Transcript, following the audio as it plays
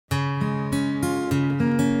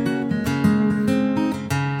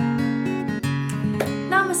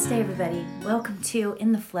everybody. Welcome to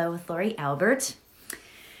In the Flow with Lori Albert.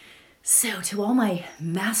 So, to all my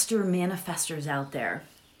master manifestors out there,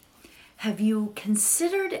 have you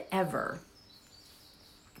considered ever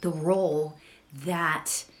the role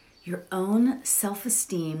that your own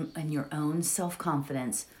self-esteem and your own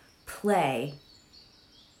self-confidence play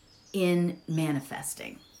in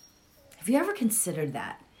manifesting? Have you ever considered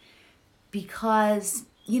that? Because,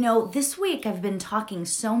 this week I've been talking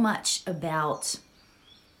so much about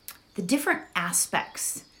the different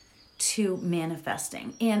aspects to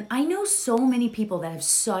manifesting. And I know so many people that have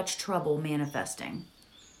such trouble manifesting.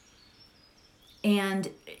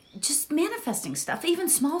 And just manifesting stuff, even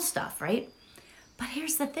small stuff, right? But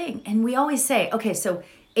here's the thing. And we always say, okay, so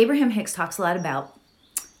Abraham Hicks talks a lot about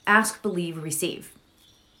ask, believe, receive.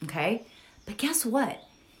 Okay? But guess what?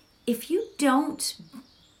 If you don't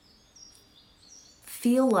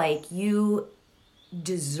feel like you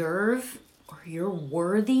deserve or you're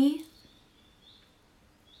worthy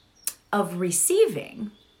of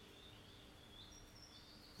receiving,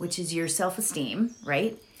 which is your self-esteem,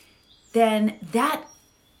 right? Then that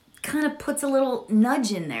kind of puts a little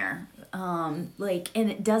nudge in there. And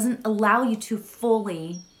it doesn't allow you to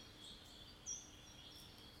fully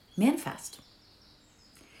manifest.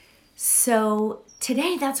 So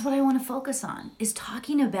today, that's what I want to focus on, is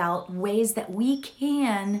talking about ways that we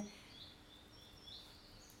can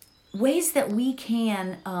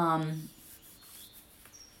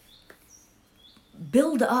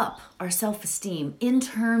build up our self-esteem in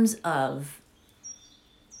terms of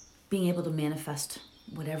being able to manifest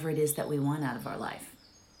whatever it is that we want out of our life.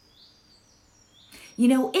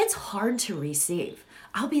 It's hard to receive.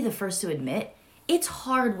 I'll be the first to admit, it's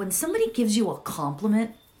hard when somebody gives you a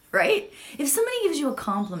compliment, right? If somebody gives you a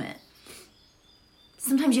compliment,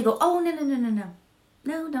 sometimes you go, oh, no.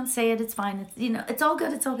 No, don't say it. It's fine. It's all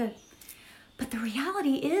good. It's all good. But the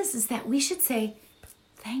reality is that we should say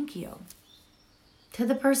thank you to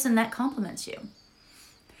the person that compliments you.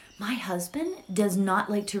 My husband does not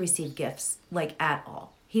like to receive gifts, at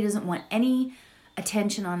all. He doesn't want any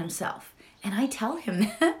attention on himself. And I tell him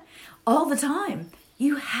that all the time.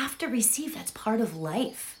 You have to receive. That's part of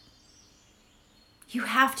life. You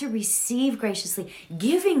have to receive graciously.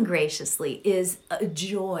 Giving graciously is a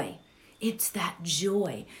joy. It's that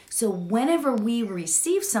joy. So whenever we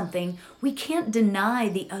receive something, we can't deny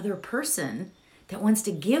the other person that wants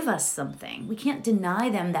to give us something. We can't deny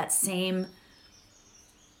them that same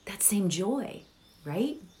joy,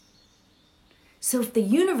 right? So if the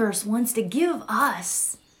universe wants to give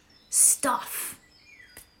us stuff,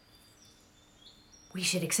 we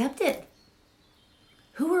should accept it.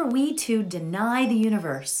 Who are we to deny the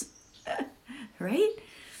universe? Right?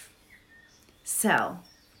 So,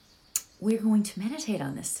 we're going to meditate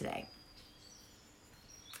on this today.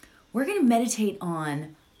 We're going to meditate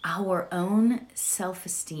on our own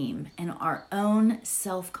self-esteem and our own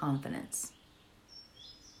self-confidence.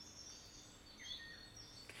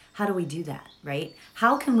 How do we do that, right?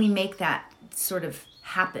 How can we make that sort of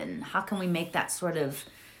happen? How can we make that sort of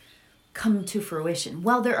come to fruition?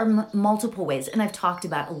 Well, there are multiple ways, and I've talked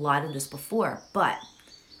about a lot of this before, but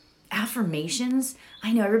affirmations,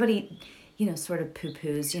 I know everybody, sort of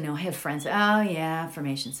poo-poos, I have friends, oh yeah,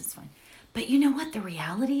 affirmations, it's fine. But you know what the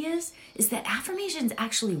reality is that affirmations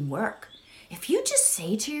actually work. If you just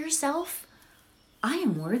say to yourself, I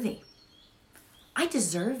am worthy. I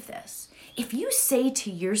deserve this. If you say that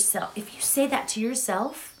to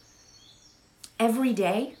yourself every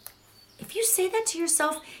day, if you say that to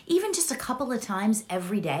yourself even just a couple of times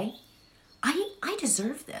every day, I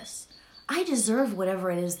deserve this. I deserve whatever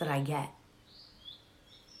it is that I get.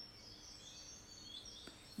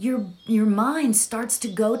 Your mind starts to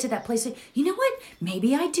go to that place. You know what?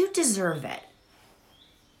 Maybe I do deserve it.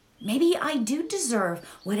 Maybe I do deserve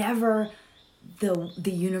whatever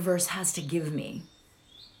the universe has to give me.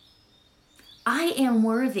 I am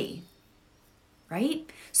worthy, right?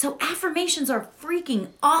 So affirmations are freaking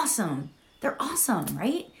awesome. They're awesome,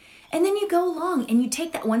 right? And then you go along and you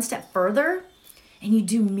take that one step further and you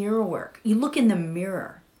do mirror work. You look in the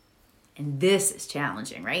mirror. And this is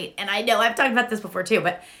challenging, right? And I know I've talked about this before too,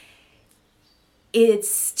 but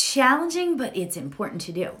it's challenging, but it's important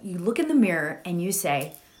to do. You look in the mirror and you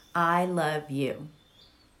say, I love you.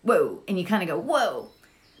 Whoa. And you kind of go, whoa.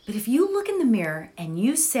 But if you look in the mirror and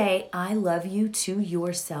you say, I love you to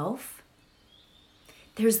yourself,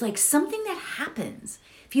 there's something that happens.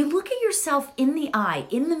 If you look at yourself in the eye,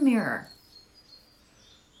 in the mirror,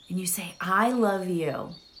 and you say, I love you,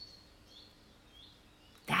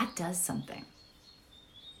 that does something.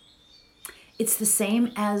 It's the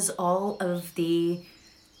same as all of the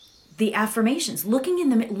affirmations. Look in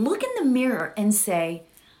the mirror and say,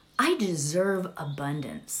 I deserve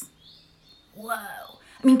abundance. Whoa.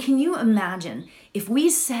 I mean, can you imagine if we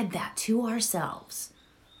said that to ourselves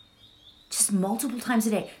just multiple times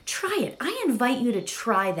a day? Try it. I invite you to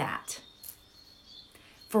try that.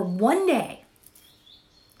 For one day,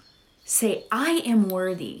 say, I am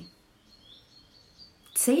worthy.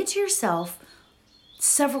 Say it to yourself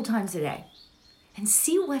several times a day and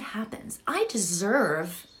see what happens. I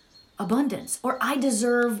deserve abundance, or I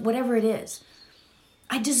deserve whatever it is.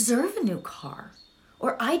 I deserve a new car,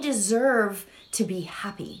 or I deserve to be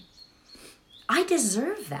happy. I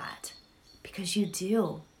deserve that, because you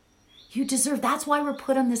do. You deserve, that's why we're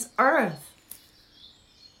put on this earth,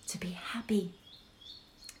 to be happy.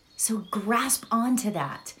 So grasp onto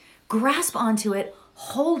that. Grasp onto it,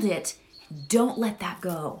 hold it, and don't let that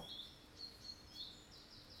go.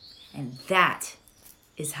 And that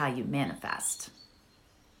is how you manifest.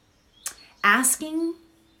 Asking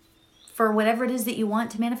for whatever it is that you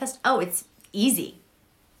want to manifest, it's easy.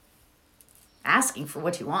 Asking for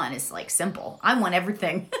what you want is like simple. I want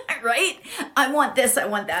everything, right? I want this, I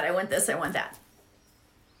want that, I want this, I want that.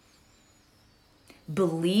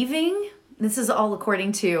 Believing, this is all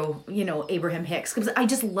according to, Abraham Hicks, because I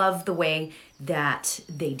just love the way that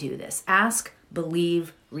they do this. Ask,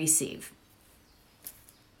 believe, receive.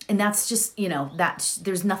 And that's just,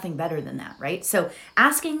 there's nothing better than that, right? So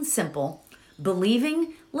asking, simple.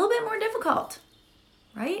 Believing, a little bit more difficult,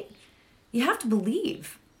 right? You have to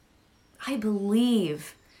believe. I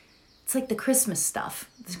believe. It's like the Christmas stuff,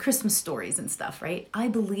 the Christmas stories and stuff, right? I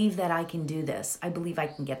believe that I can do this. I believe I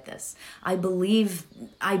can get this. I believe,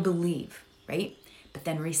 right? But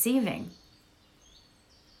then receiving.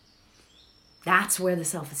 That's where the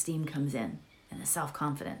self-esteem comes in and the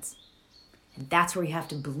self-confidence. And that's where you have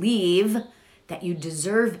to believe that you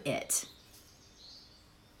deserve it.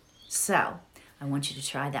 So I want you to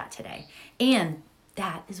try that today. And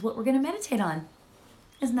that is what we're going to meditate on.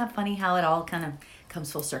 Isn't that funny how it all kind of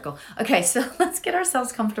comes full circle? Okay, so let's get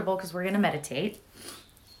ourselves comfortable because we're going to meditate.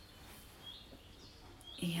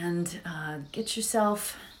 And get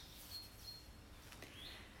yourself...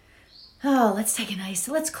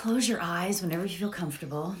 let's close your eyes whenever you feel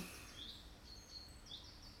comfortable.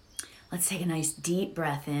 Let's take a nice deep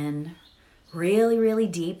breath in. Really, really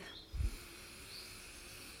deep.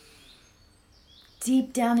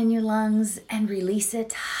 Deep down in your lungs and release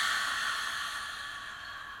it.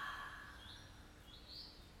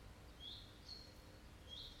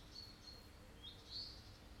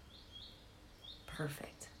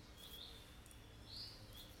 Perfect.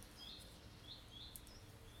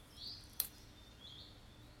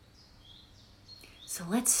 So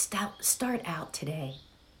let's start out today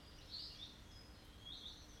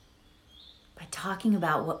by talking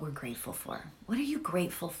about what we're grateful for. What are you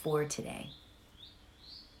grateful for today?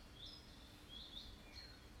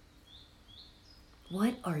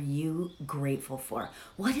 What are you grateful for?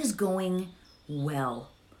 What is going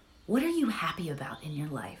well? What are you happy about in your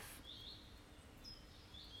life?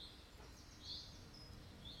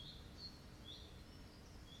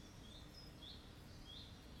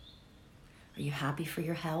 Are you happy for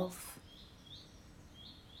your health?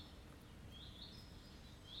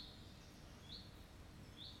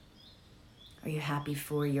 Are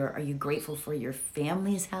you grateful for your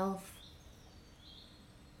family's health?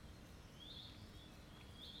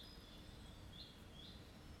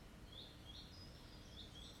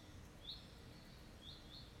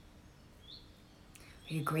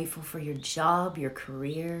 Are you grateful for your job, your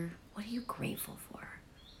career? What are you grateful for?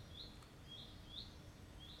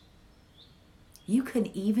 You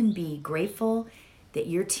could even be grateful that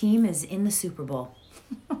your team is in the Super Bowl.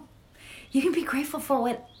 You can be grateful for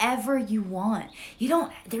whatever you want.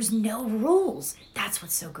 There's no rules. That's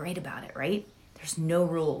what's so great about it, right? There's no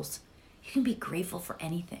rules. You can be grateful for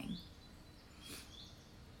anything.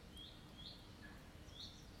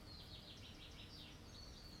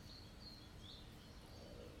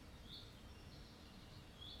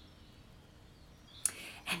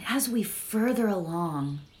 And as we further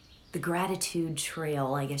along the gratitude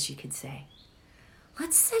trail, I guess you could say,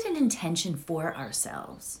 let's set an intention for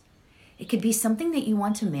ourselves. It could be something that you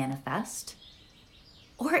want to manifest,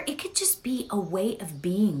 or it could just be a way of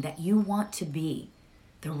being that you want to be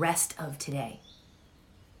the rest of today.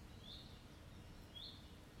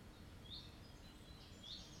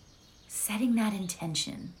 Setting that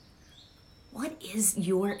intention. What is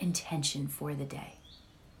your intention for the day?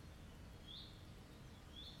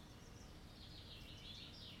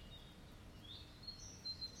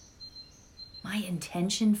 My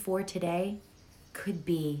intention for today could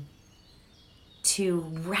be to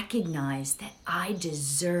recognize that I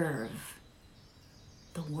deserve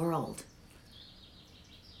the world.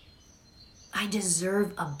 I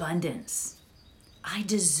deserve abundance. I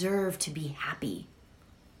deserve to be happy.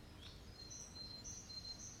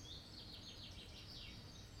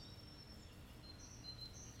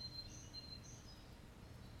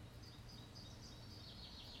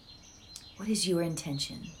 What is your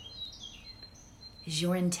intention? Is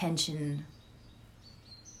your intention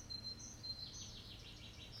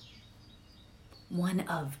one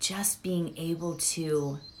of just being able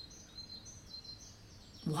to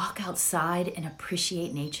walk outside and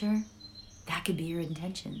appreciate nature? That could be your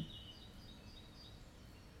intention.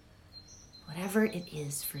 Whatever it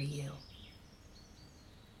is for you.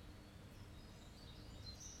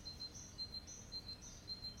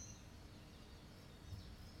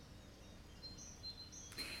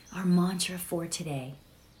 Our mantra for today: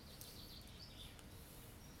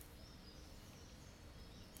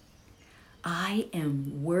 I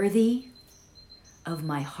am worthy of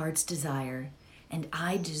my heart's desire, and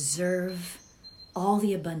I deserve all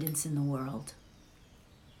the abundance in the world.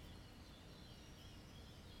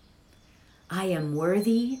 I am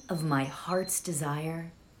worthy of my heart's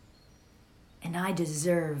desire, and I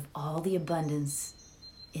deserve all the abundance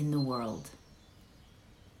in the world.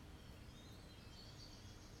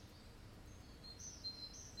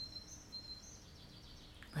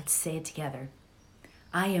 Let's say it together.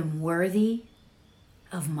 I am worthy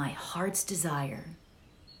of my heart's desire,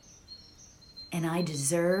 and I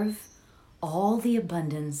deserve all the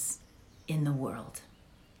abundance in the world.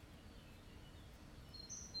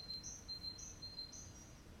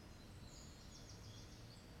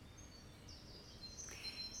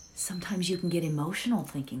 Sometimes you can get emotional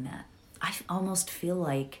thinking that. I almost feel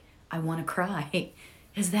like I want to cry,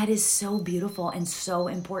 because that is so beautiful and so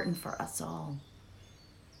important for us all.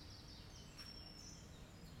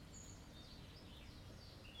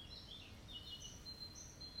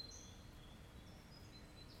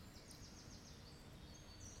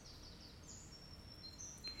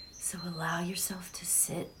 So allow yourself to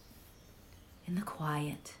sit in the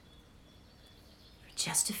quiet for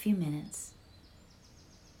just a few minutes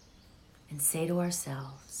and say to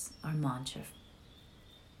ourselves our mantra.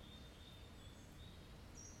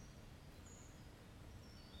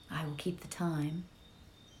 I will keep the time.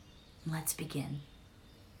 Let's begin.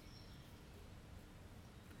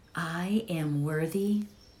 I am worthy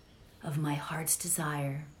of my heart's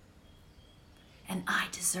desire, and I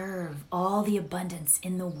deserve all the abundance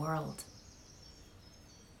in the world.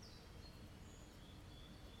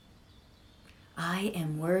 I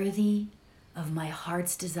am worthy of my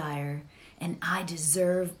heart's desire, and I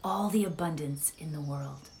deserve all the abundance in the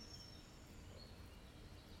world.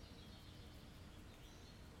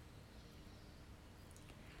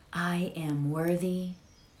 I am worthy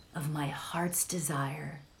of my heart's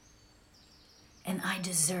desire, and I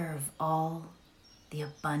deserve all the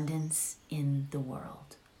abundance in the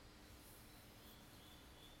world.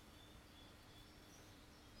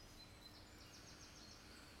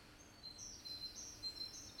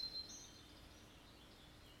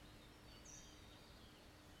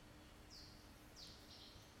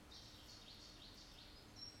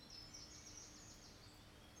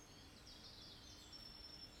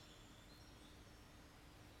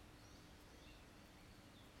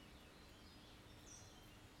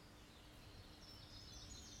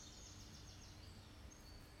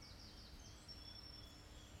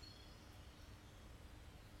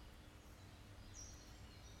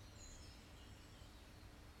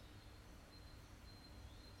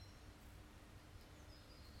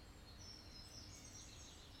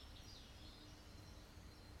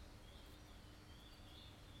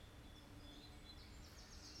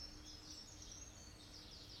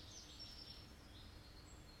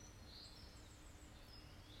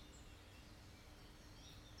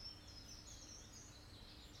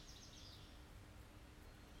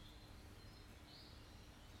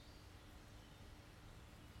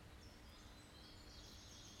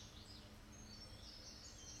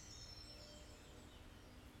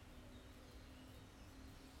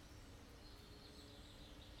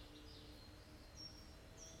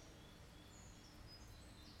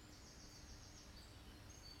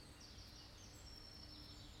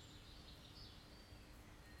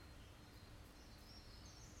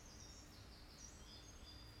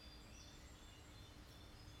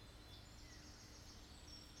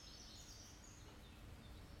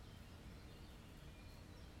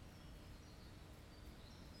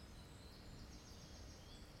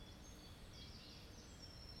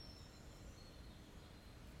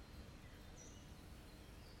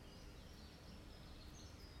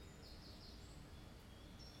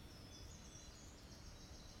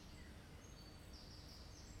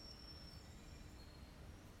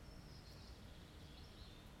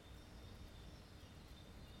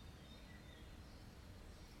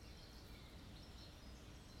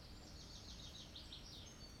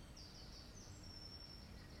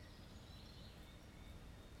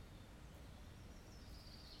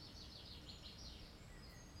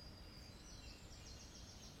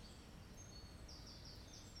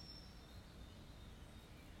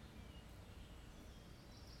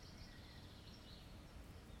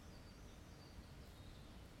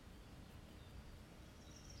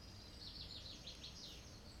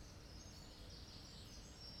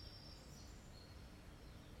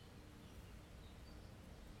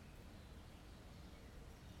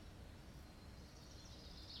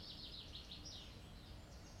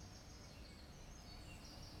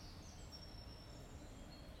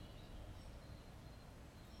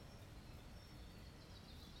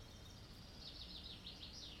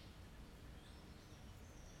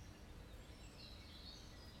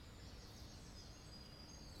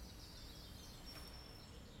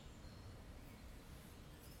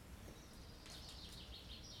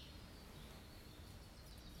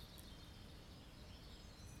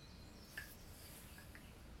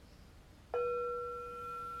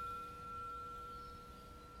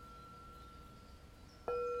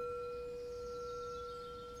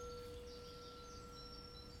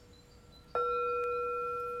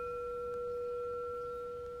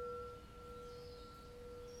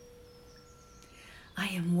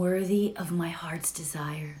 am worthy of my heart's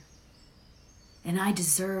desire, and I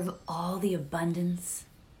deserve all the abundance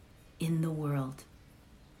in the world.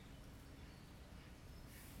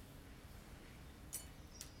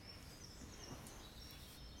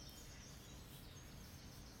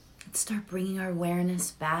 Let's start bringing our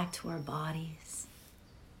awareness back to our bodies.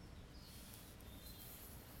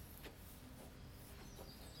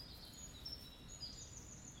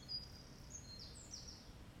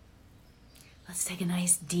 Let's take a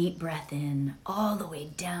nice deep breath in, all the way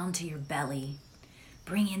down to your belly.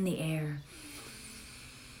 Bring in the air.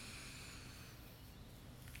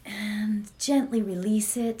 And gently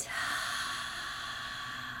release it.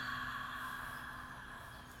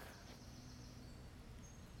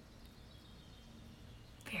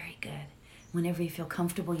 Very good. Whenever you feel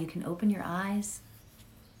comfortable, you can open your eyes.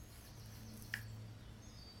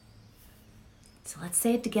 So let's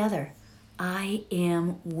say it together. I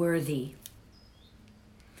am worthy.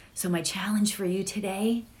 So my challenge for you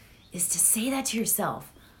today is to say that to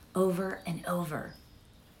yourself over and over.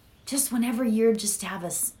 Just whenever you're just have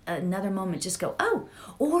another moment, just go, oh,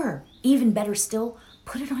 or even better still,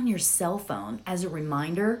 put it on your cell phone as a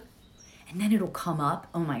reminder, and then it'll come up.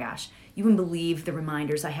 Oh my gosh, you wouldn't believe the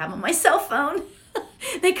reminders I have on my cell phone.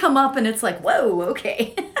 They come up and it's like, whoa,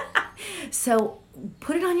 okay. So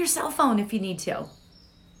put it on your cell phone if you need to.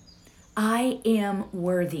 I am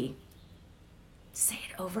worthy. Say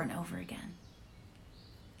it over and over again.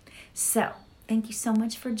 So, thank you so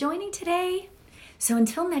much for joining today. So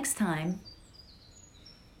until next time,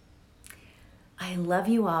 I love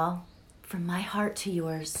you all from my heart to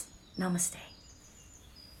yours. Namaste.